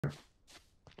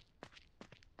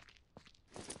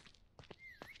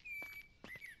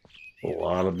A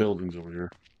lot of buildings over here.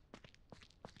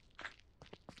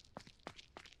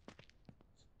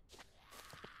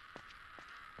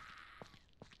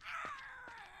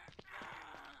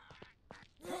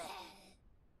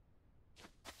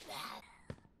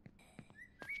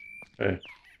 Hey.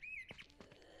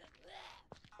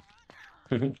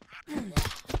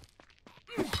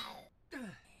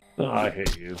 Oh, I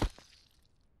hate you.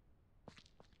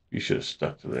 You should have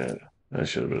stuck to that. That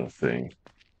should have been a thing.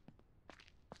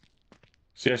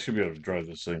 See, I should be able to drive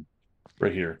this thing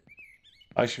right here.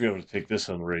 I should be able to take this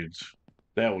on raids.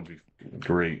 That would be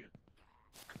great.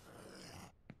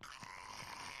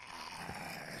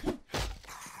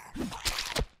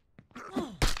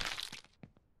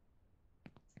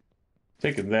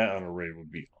 Taking that on a raid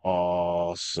would be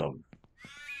awesome.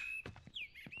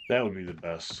 That would be the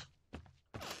best.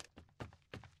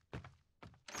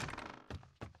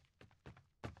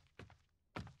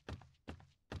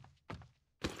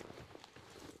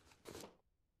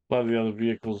 A lot of the other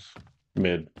vehicles,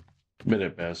 mid. Mid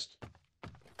at best.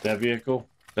 That vehicle,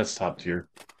 that's top tier.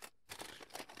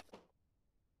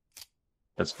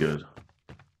 That's good.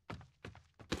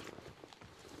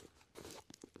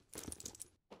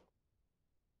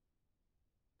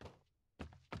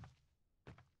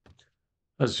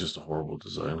 That's just a horrible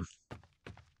design.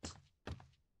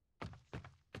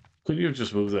 Could you have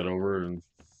just moved that over and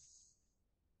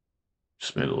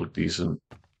just made it look decent?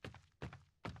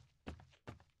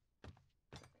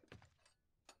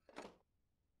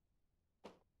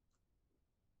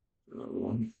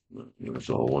 It's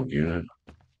all one unit.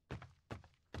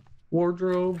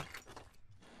 Wardrobe.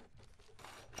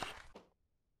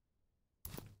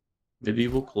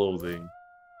 Medieval clothing.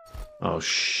 Oh,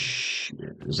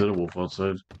 shit. Is that a wolf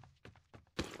outside?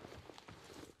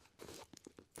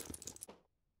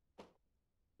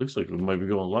 Looks like we might be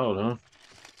going loud, huh?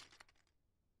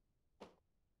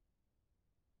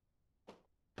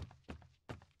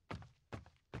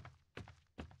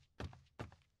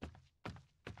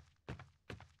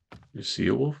 You see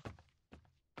a wolf?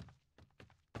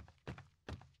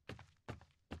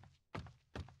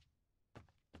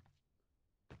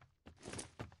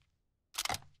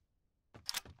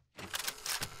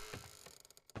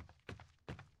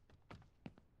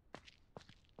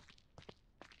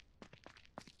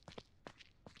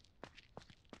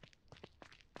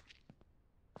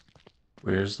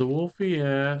 Where's the wolfie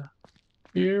at?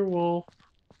 Here, wolf.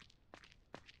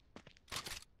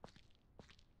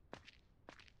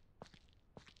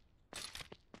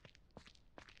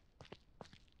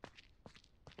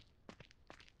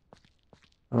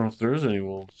 I don't know if there is any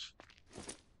wolves.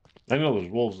 I know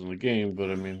there's wolves in the game, but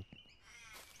I mean,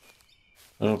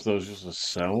 I don't know if that was just a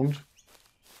sound.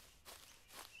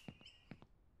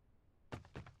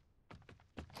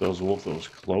 That was a wolf that was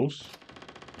close.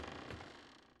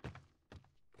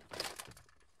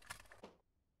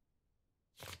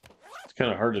 It's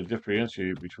kind of hard to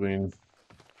differentiate between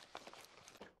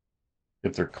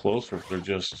if they're close or if they're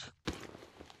just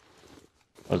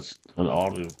an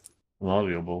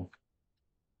audible.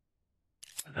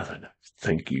 Another knife.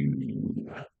 Thank you.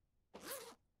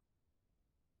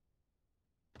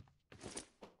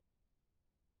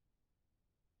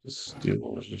 Just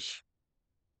steal. Let's just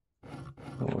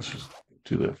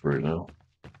do that for right now.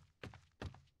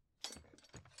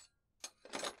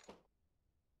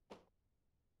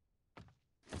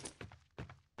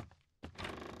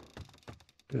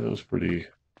 Yeah, that was pretty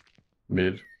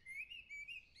mid.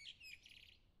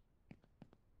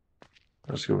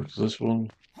 Let's go to this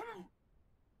one.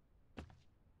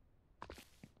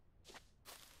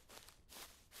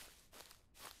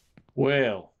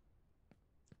 Well,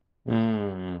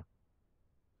 I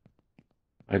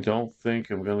don't think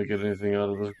I'm going to get anything out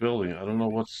of this building. I don't know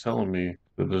what's telling me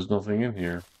that there's nothing in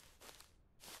here.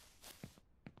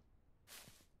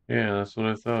 Yeah, that's what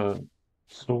I thought.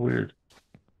 So weird.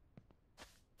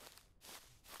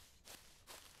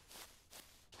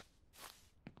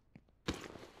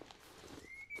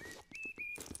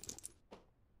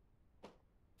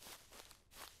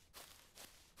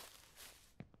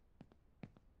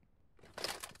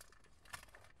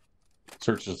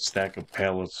 Search a stack of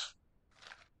pallets.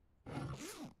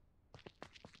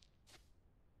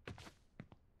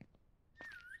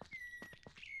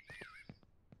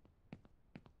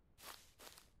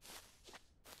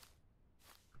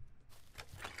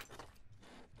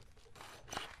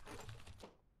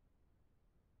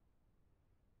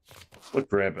 Let's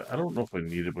grab it. I don't know if I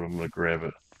need it, but I'm going to grab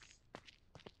it.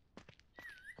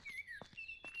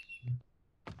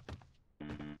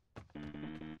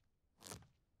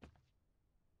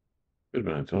 Wait a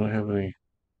minute. Don't I have any?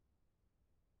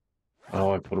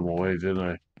 Oh, I put them away, didn't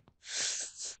I?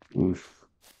 Oof.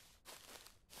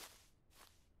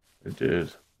 It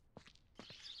did.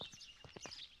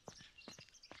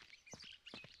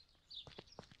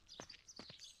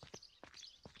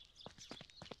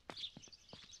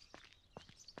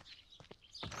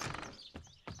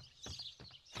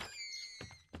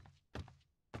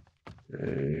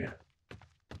 Okay.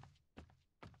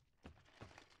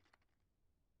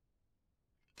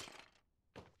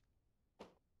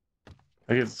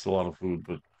 I guess it's a lot of food,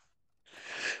 but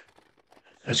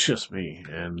that's just me.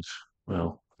 And,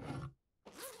 well,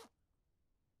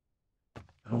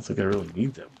 I don't think I really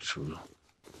need that much food,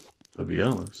 to be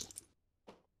honest.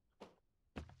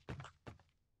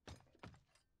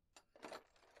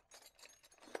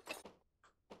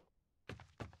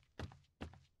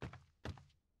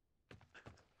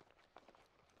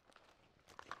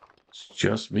 It's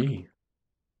just me.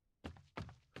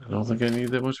 I don't think I need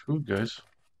that much food, guys.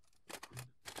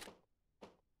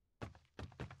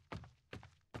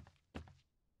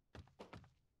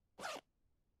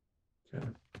 Okay.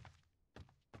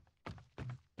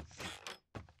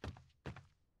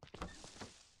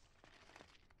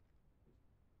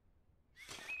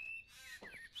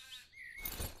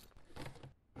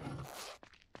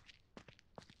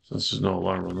 Since there's no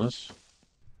alarm on this.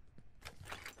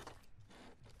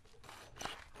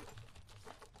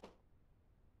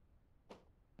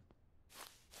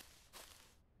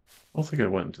 I don't think I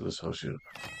went into this house yet.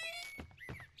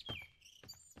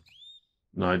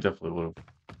 No, I definitely would have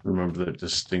remembered that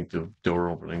distinctive door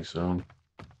opening sound.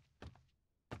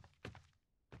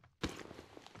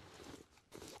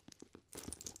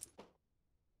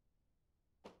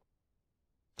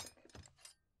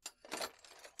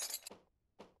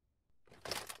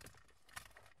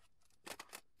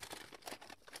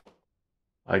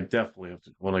 I definitely have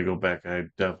to, when I go back, I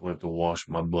definitely have to wash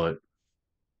my butt.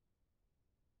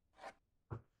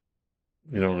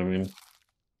 You know what I mean?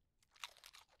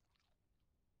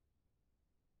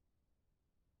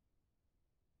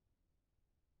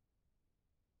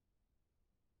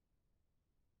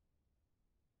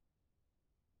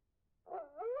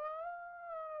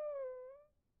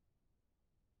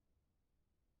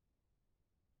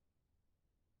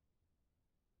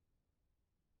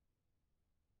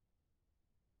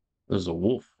 There's a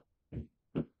wolf.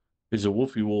 He's a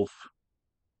wolfy wolf.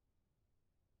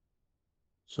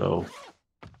 So,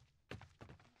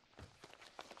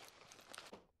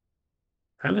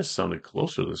 kind of sounded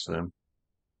closer this time.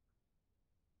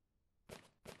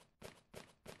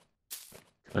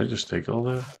 Can I just take all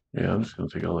that? Yeah, I'm just gonna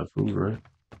take all that food, right?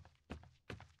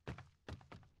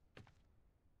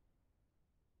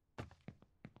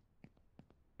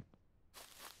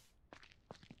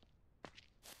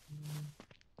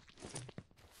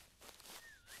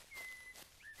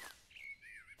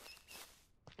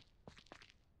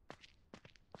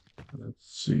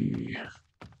 Let's see.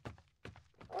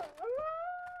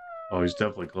 Oh, he's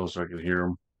definitely closer. I can hear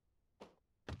him.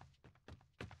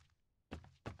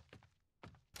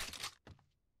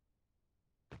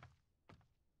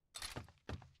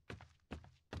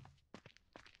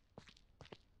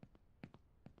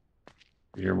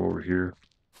 I hear him over here.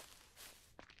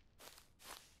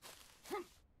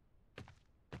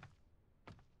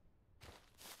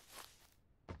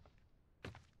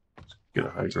 Get a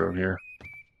high ground here.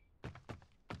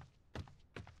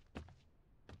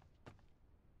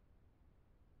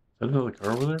 Is that another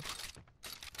car over there?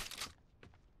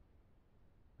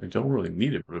 I don't really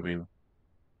need it, but I mean,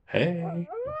 hey.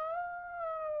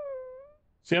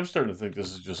 See, I'm starting to think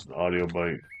this is just an audio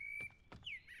bite.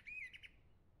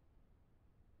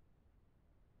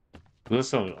 That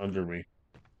sounded under me.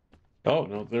 Oh,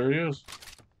 no, there he is.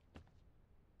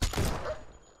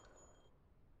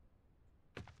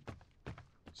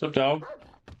 What's up, dog?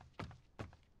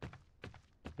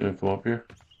 You gonna come up here?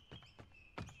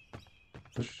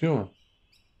 What you doing?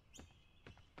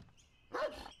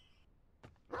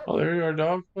 Oh, there you are,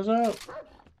 dog. What's up?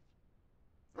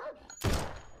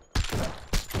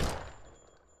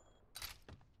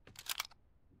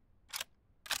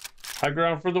 High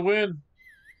ground for the win.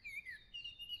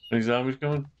 Any zombies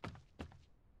coming?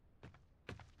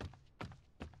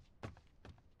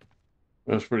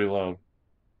 That was pretty loud.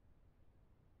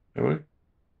 Anyway,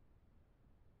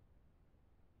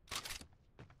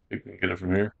 you can get it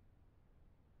from here.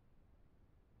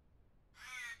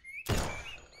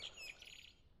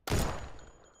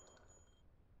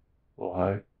 Well,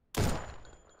 high.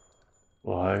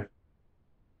 Well, high.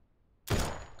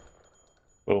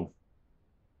 Boom.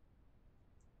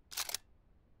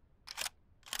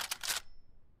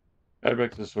 Add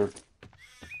back to the sword.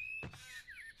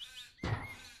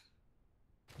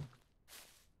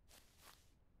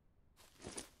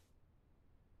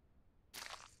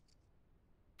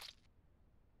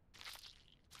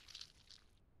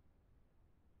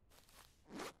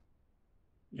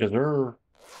 Is there?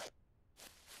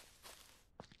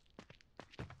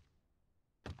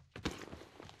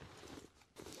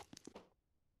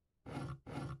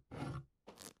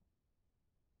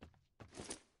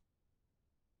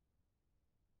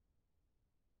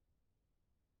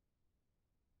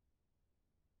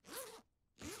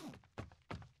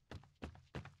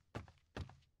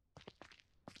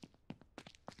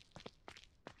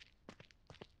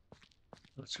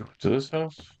 Let's go to this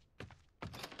house.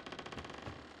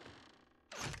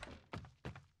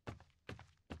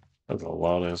 That's a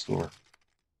loud ass door.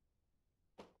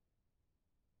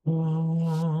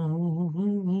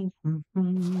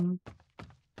 Can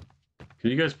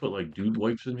you guys put like dude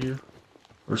wipes in here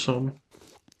or something?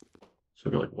 So I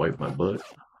can like wipe my butt.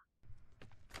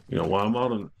 You know, while I'm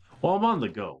on the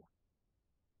go.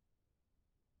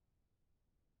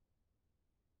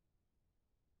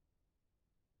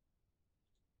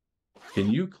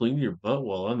 Can you clean your butt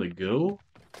while on the go?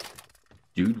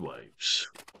 Dude wipes.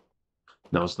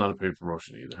 No, it's not a paid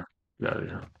promotion either. Get out of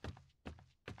here.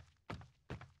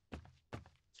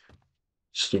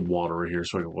 Just some water right here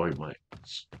so I can wipe my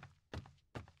ass.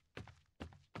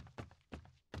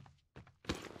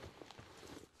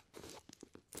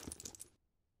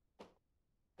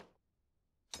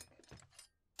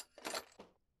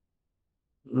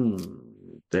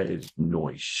 That is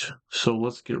nice. So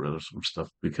let's get rid of some stuff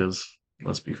because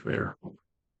let's be fair.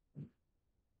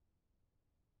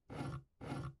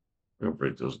 I'll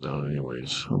break those down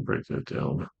anyways. I'll break that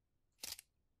down.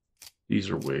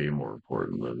 These are way more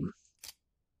important than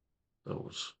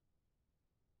those.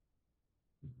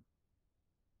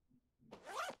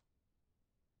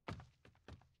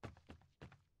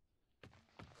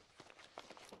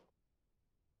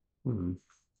 Hmm.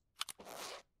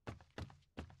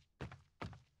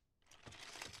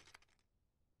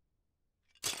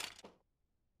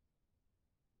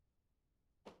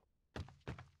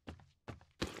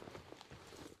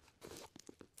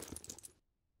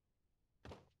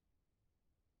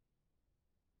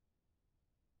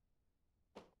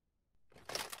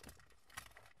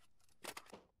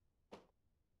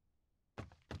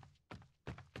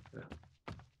 Yeah.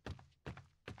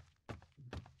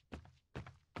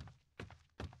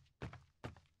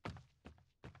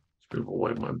 Just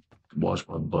gonna wash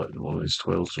my butt in one of these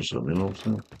toilets or something, you know what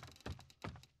I'm saying?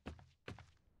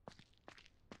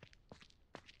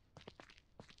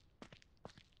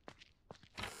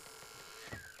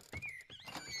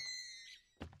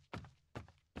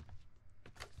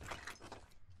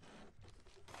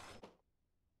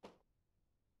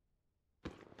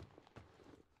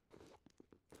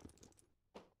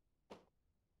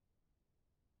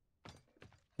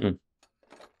 Hmm.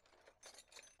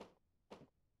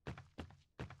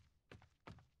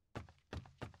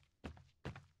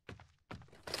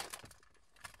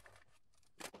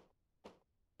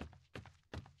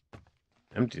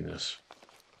 Emptiness.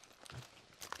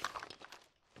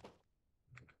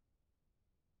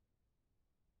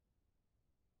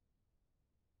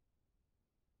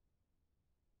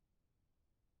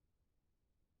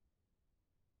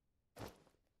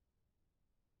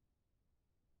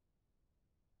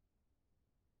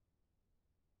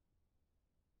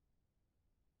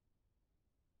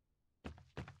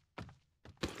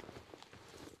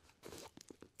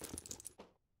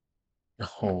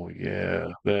 Oh yeah,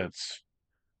 that's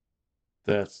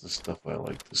the stuff I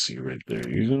like to see right there.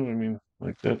 You know what I mean?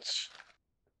 Like that's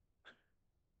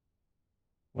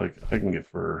like I can get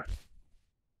fur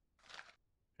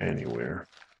anywhere.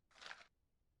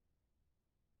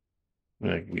 I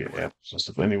mean, I can get apples and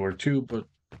stuff anywhere too, but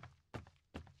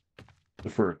the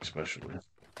fur especially.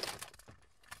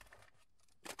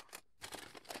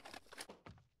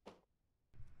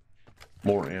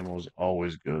 More ammo is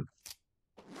always good.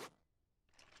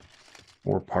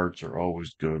 More parts are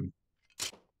always good.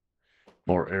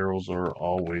 More arrows are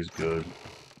always good.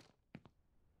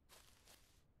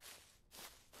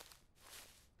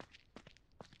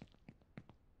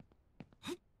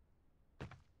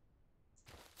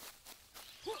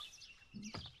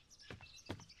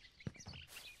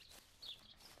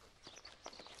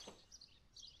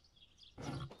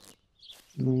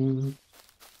 Mm,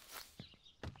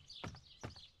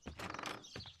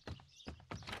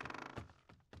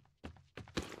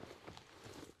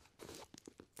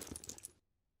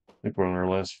 I think we're on our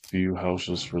last few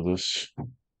houses for this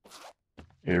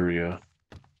area.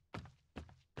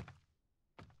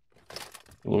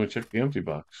 Let me check the empty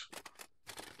box.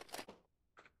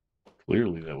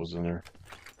 Clearly that was in there.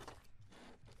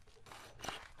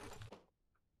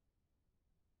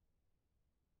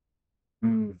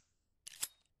 Mm.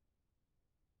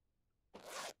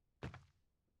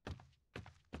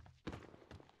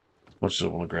 Much as I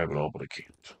want to grab it all, but I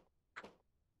can't.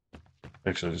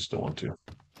 Actually, I just don't want to.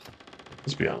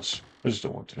 Let's be honest. I just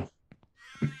don't want to.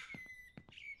 I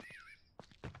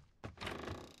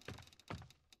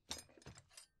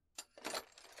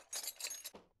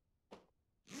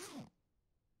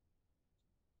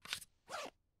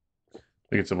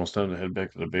think it's almost time to head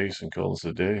back to the base and call this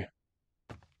a day.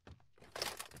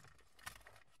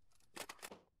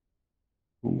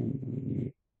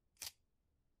 Ooh.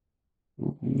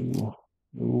 Ooh.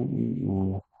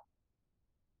 Ooh.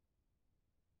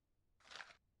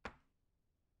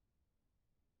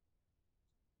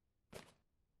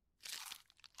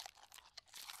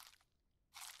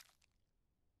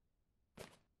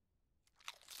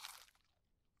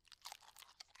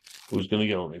 Who's gonna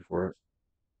yell at me for it?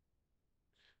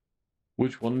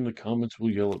 Which one in the comments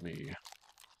will yell at me?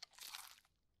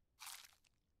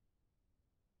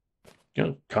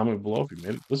 Comment below if you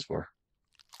made it this far.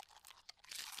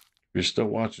 If you're still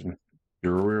watching,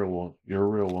 you're a real one. You're a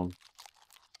real one.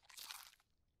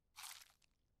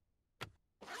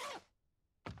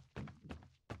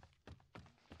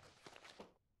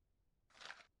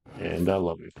 And I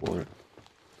love you for it.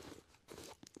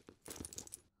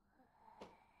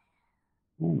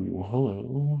 Ooh,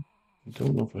 hello. I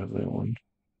don't know if I have that one.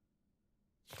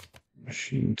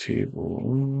 Machine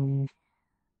table.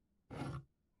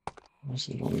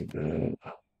 Also don't need that.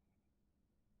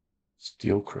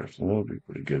 Steel crafting, that would be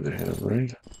pretty good to have,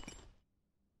 right?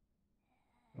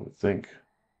 I would think.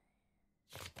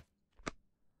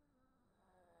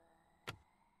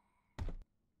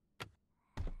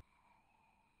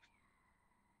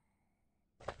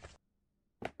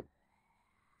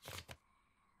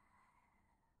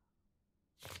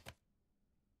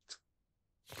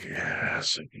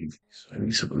 Yes, I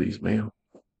need some of these, man.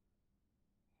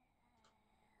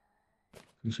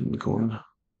 Consume the corn.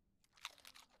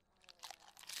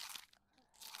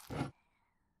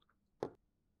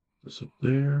 This up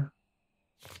there.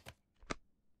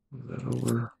 Move that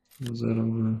over. Move that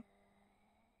over.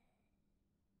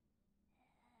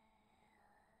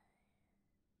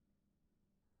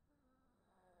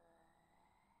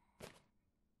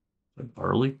 Like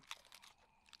barley.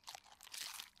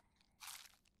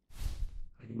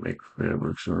 I can make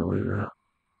fabric sooner or later.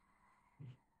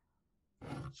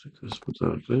 Let's put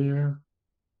that there.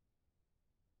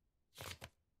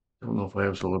 I don't know if I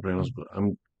have solar panels, but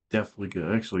I'm definitely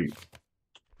gonna actually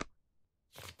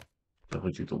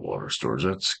definitely take the water storage.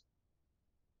 That's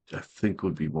I think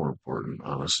would be more important,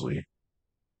 honestly.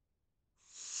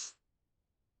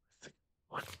 I think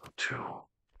one, two.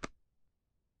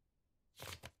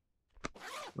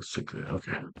 Let's take that.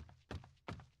 Okay.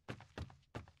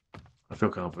 I feel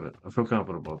confident. I feel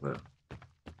confident about that.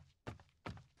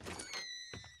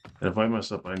 And if I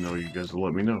mess up, I know you guys will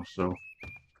let me know. So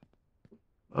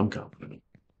I'm confident.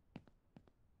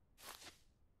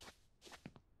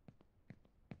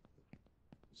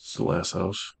 It's the last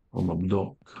house on my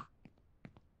block.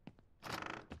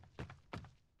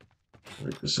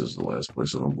 Right, this is the last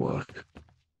place on the block.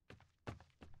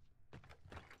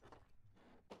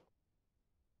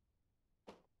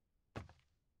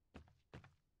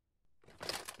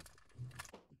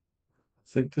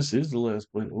 I think this is the last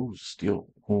place. Oh, steel.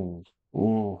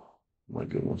 Oh, my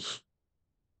goodness.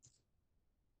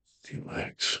 Steel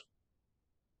axe.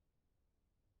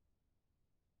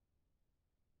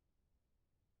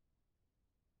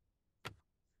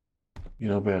 You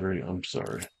know, battery, I'm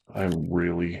sorry. I'm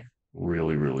really,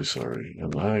 really, really sorry.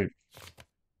 And I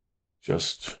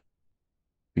just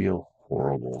feel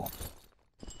horrible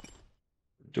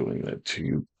doing that to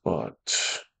you, but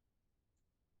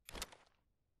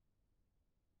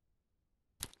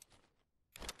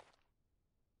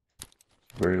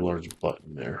very large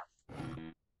button there.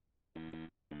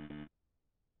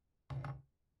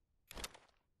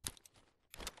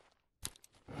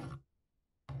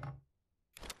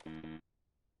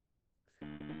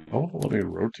 Oh, let me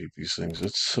rotate these things.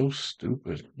 It's so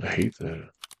stupid. I hate that.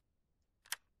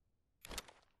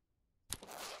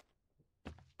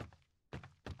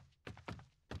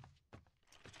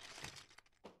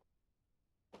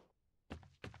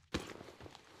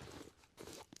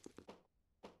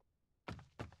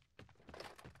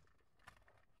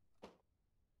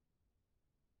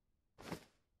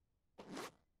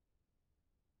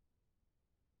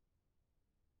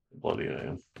 Bloody I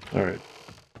am. All right.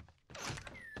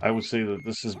 I would say that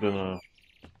this has been a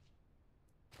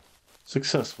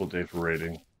successful day for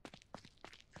raiding.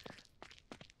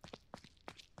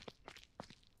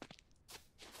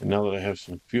 And now that I have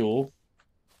some fuel,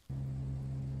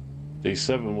 day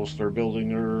 7 we'll start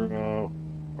building our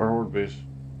horde base.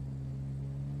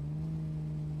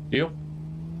 Deal?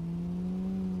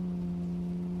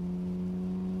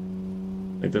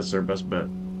 think that's their best bet.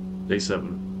 Day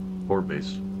 7, board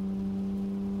base.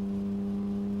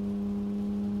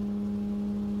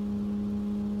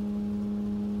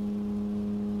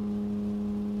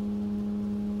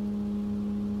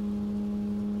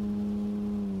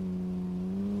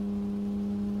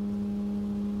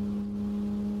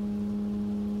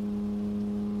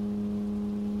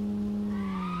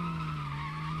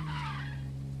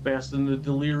 Fast and the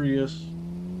Delirious.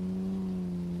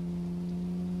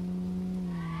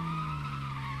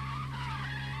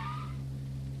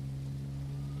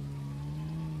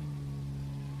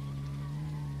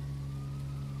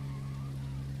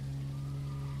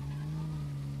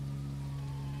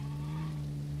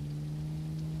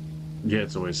 Yeah,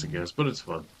 it's a waste of gas, but it's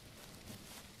fun.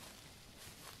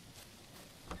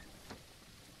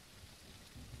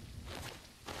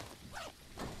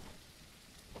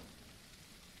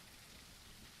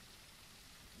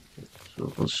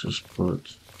 So let's just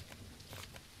put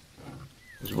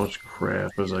as much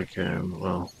crap as I can.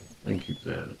 Well, I can keep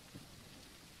that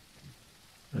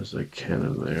as I can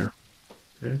in there.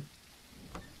 Okay.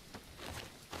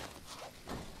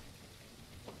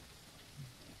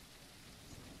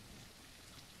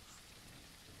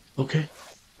 Okay.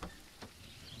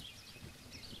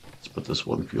 Let's put this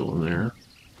one fuel in there.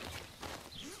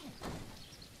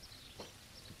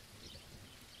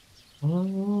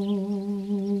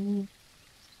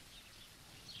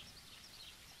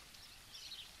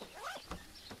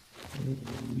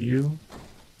 You.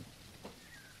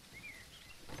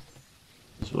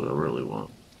 That's what I really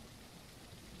want.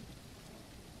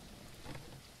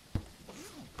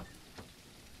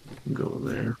 Go in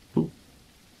there. Ooh.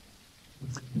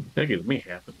 That gives me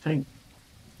half a tank.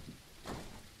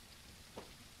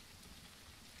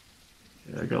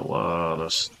 Yeah, I got a lot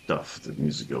of stuff that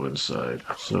needs to go inside.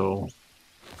 So,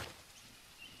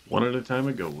 one at a time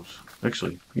it goes.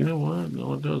 Actually, you know what?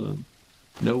 No, it doesn't.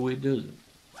 No, it doesn't.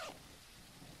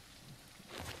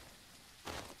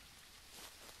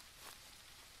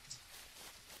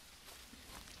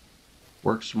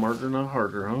 Work smarter, not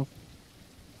harder, huh?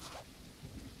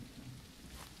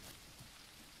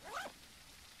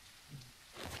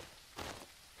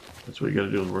 That's what you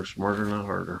gotta do is work smarter, not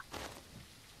harder.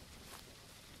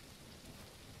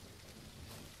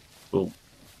 Boom.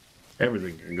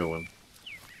 Everything can go in.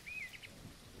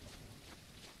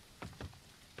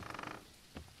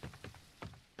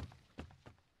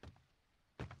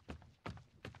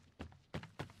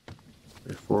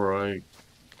 Before I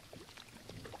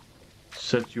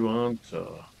set you on to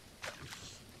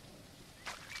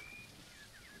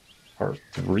part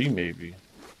 3, maybe.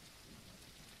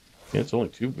 Yeah, it's only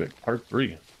 2 big. Part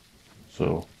 3.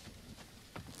 So,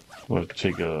 I'm gonna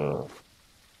take a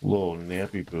little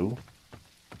nappy poo.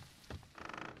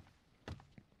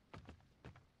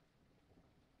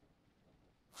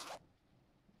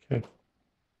 Okay.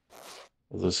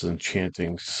 This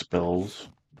enchanting spells.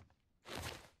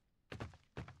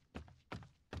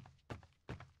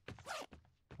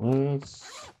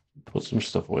 Let's put some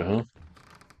stuff away, huh?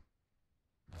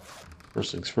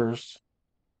 First things first.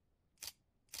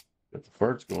 Got the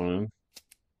farts going in.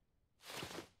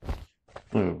 I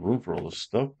don't have room for all this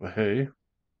stuff, but hey.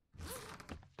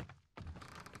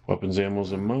 Weapons,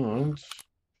 ammos, and mods.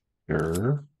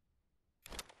 Sure.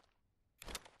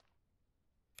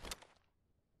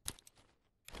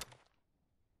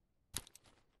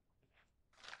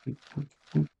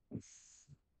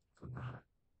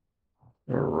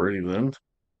 Alrighty then.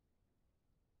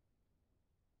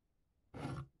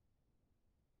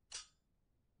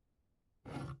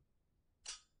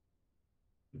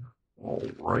 All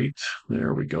right,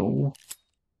 there we go.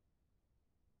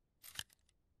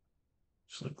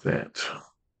 Just like that.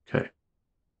 Okay.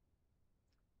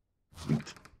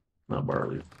 Wheat, not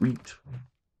barley, wheat.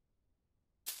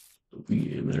 The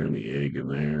wheat in there and the egg in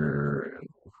there. And,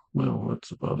 well,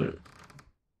 that's about it.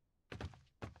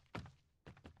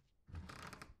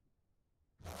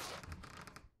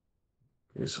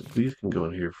 Okay, so these can go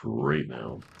in here for right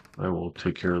now. I will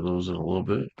take care of those in a little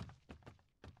bit.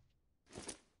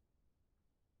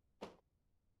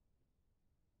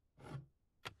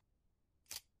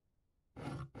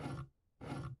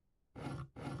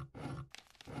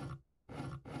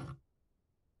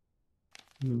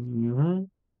 Mm-hmm.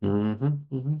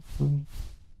 Mm-hmm. Mm-hmm.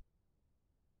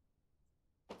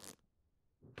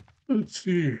 Let's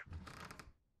see.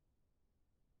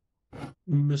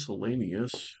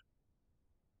 Miscellaneous.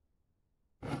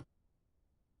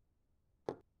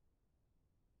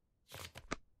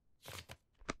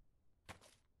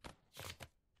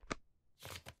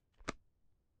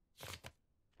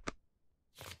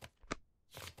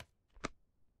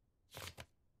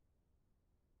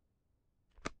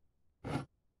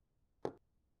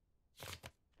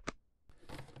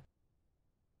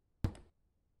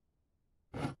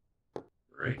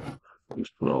 right. Let's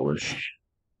put all this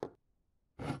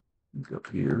up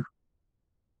here.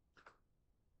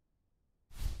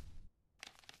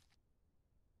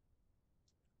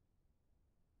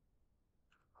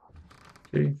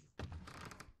 Okay.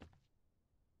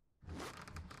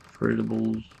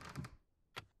 Tradables.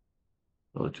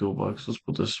 Another toolbox. Let's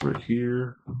put this right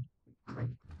here.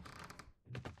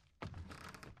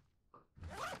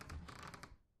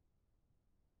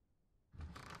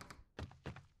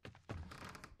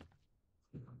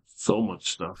 So much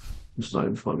stuff. It's not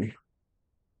even funny.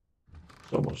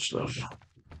 So much stuff.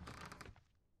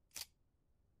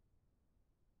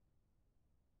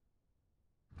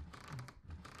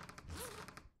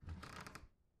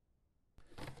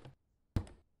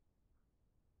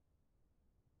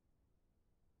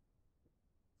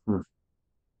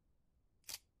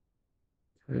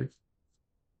 Okay.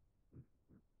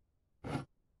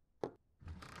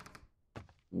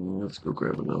 Let's go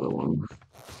grab another one.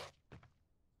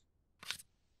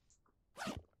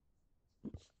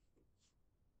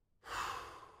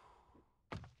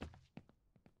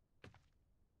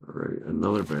 All right,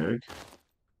 another bag.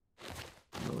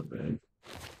 Another bag.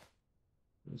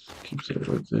 Let's keep that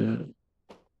like that.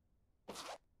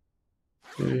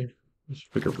 Okay, let's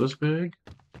pick up this bag.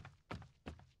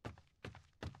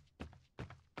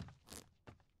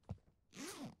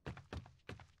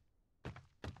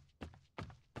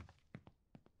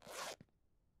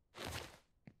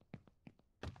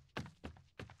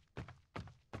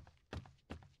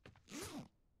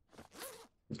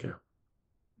 Okay.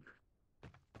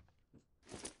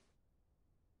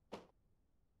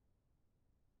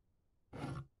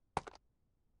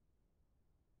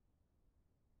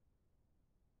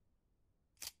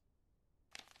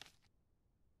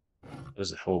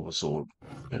 That's a hell of a sword.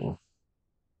 You know,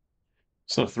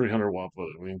 it's not 300 watt, but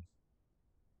I mean,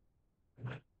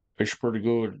 it's pretty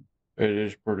good. It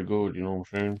is pretty good, you know what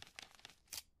I'm saying?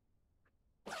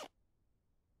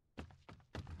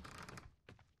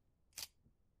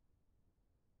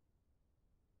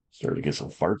 Starting to get some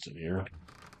farts in here.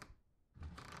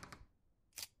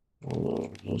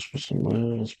 Let's put some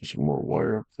more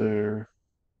wire up there.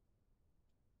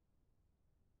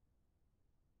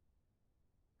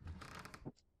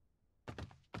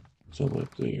 So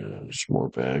like some more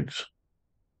bags.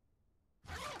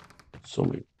 So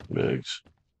many bags.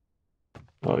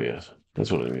 Oh yeah,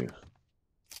 that's what I mean.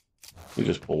 You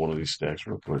just pull one of these stacks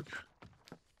real quick.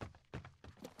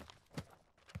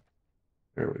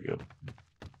 There we go.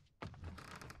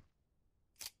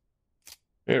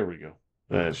 There we go.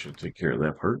 That should take care of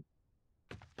that part.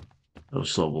 That'll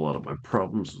solve a lot of my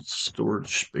problems with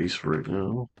storage space right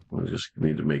now. I just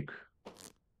need to make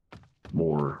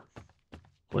more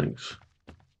planks.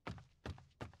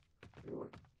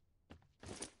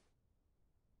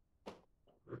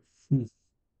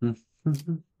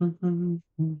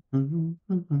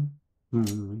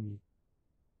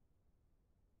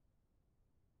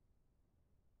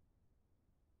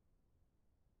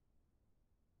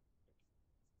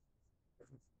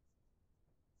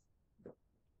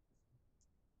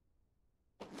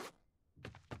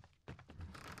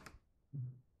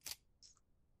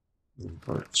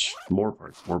 Parts. More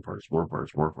parts, more parts, more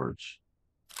parts, more parts.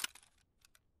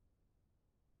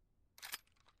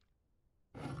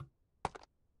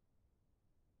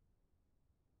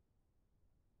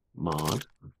 Mod.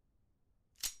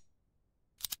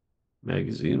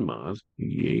 Magazine mod.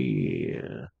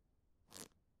 Yeah.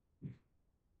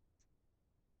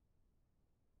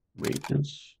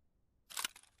 Maintenance.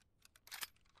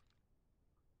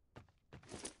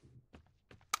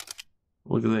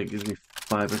 Look at that. It gives me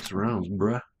 5 extra rounds,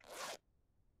 bruh.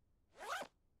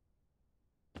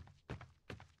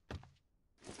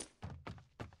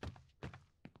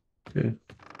 Okay.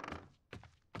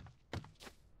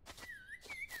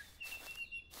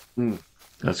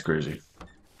 That's crazy.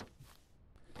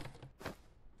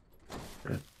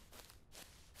 Okay.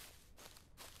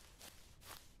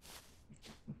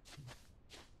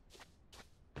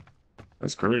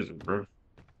 That's crazy, bro.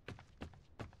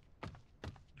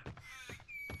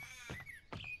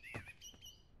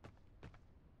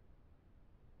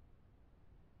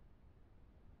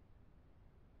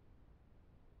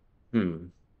 Hmm.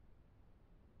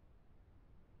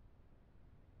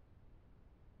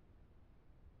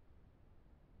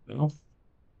 Well,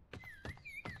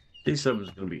 day 7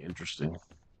 is going to be interesting,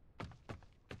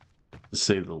 to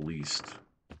say the least.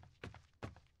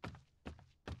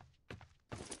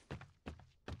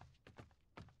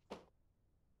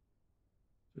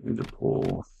 I need to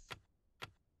pull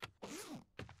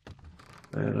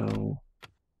that out.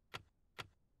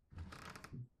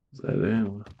 Is that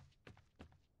in?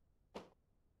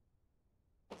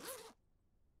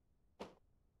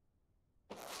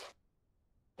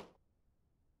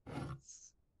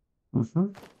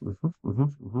 So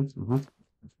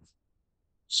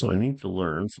I need to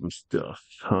learn some stuff,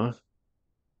 huh?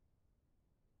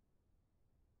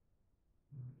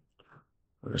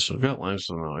 All right, so I've got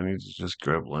limestone now. I need to just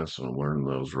grab limestone and learn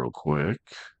those real quick.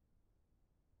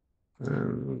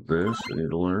 And this I need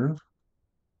to learn.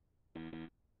 I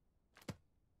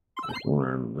can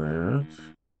learn that.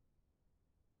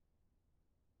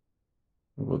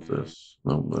 What about this?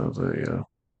 No, that's a.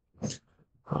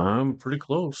 I'm pretty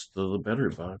close to the battery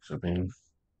box. I mean,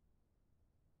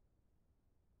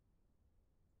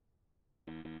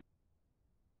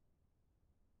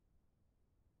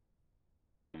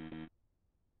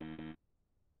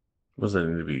 what does that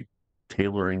need to be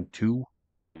tailoring to?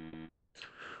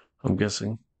 I'm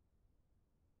guessing.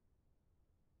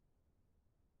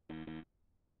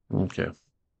 Okay.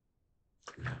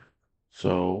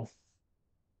 So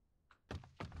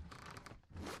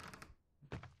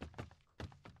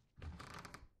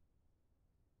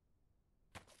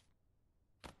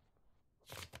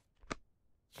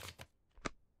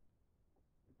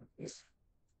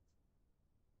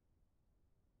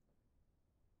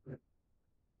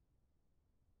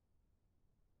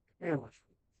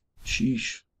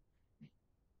sheesh.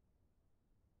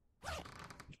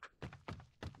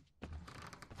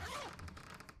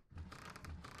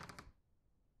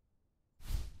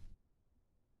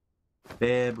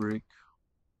 Fabric.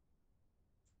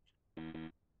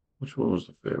 Which one was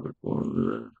the fabric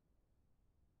one?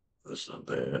 That's not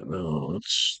that. No,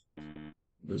 it's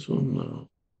this one. No,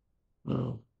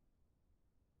 no.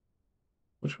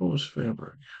 Which one was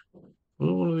fabric?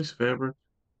 Was one of these fabric?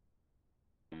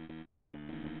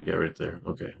 Yeah, right there.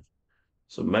 Okay.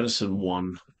 So medicine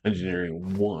one,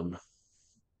 engineering one.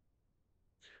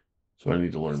 So I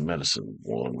need to learn medicine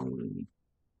one.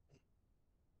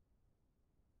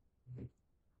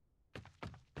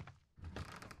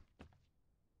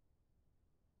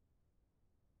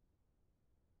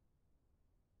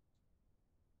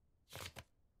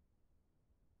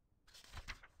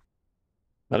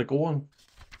 Medical one.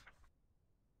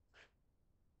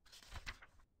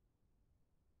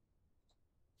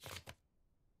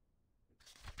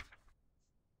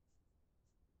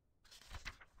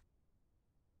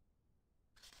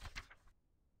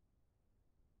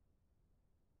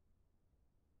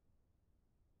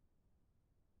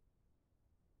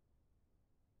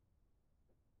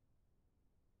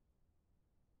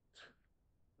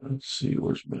 Let's see,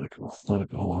 where's medical?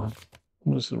 Medical one.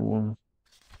 Medicine one.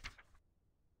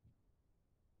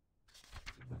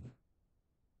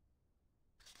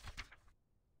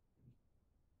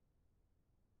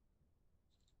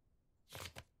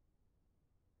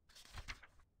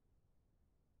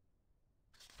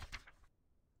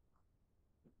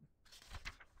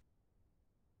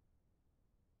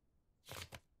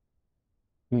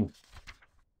 Hmm.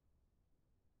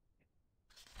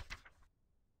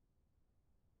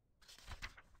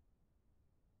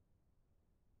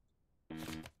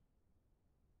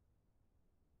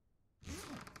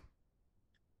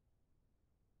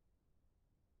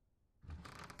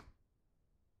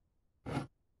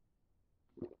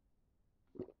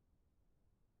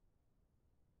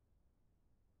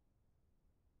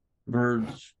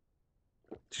 Birds.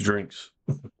 Two drinks.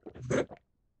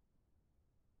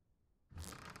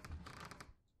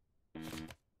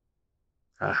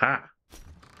 Aha.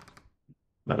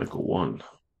 Medical one.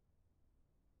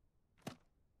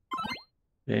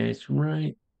 That's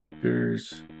right.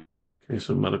 There's okay,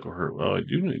 so medical herb. Oh, I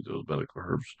do need those medical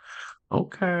herbs.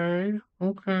 Okay.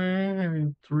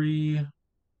 Okay.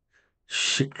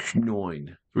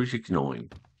 369. 369.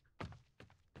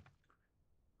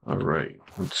 All right.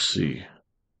 Let's see.